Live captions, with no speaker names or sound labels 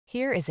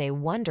Here is a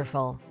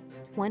wonderful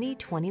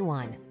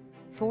 2021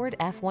 Ford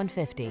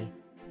F-150.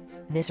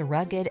 This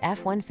rugged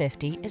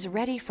F-150 is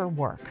ready for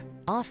work,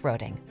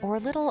 off-roading, or a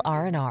little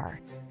R&R.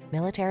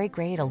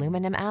 Military-grade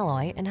aluminum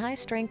alloy and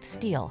high-strength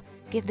steel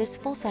give this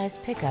full-size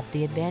pickup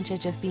the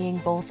advantage of being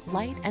both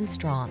light and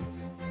strong,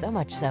 so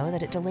much so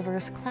that it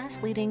delivers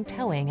class-leading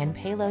towing and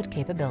payload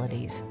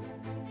capabilities.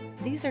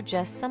 These are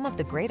just some of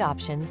the great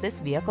options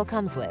this vehicle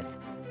comes with: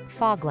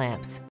 fog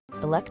lamps,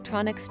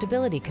 electronic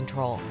stability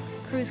control,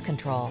 cruise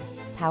control,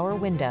 power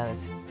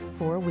windows,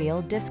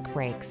 four-wheel disc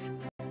brakes,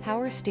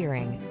 power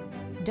steering.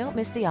 Don't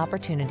miss the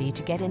opportunity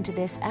to get into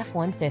this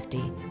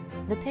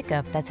F-150, the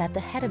pickup that's at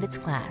the head of its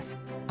class.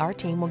 Our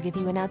team will give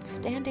you an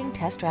outstanding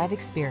test drive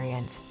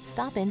experience.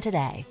 Stop in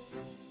today.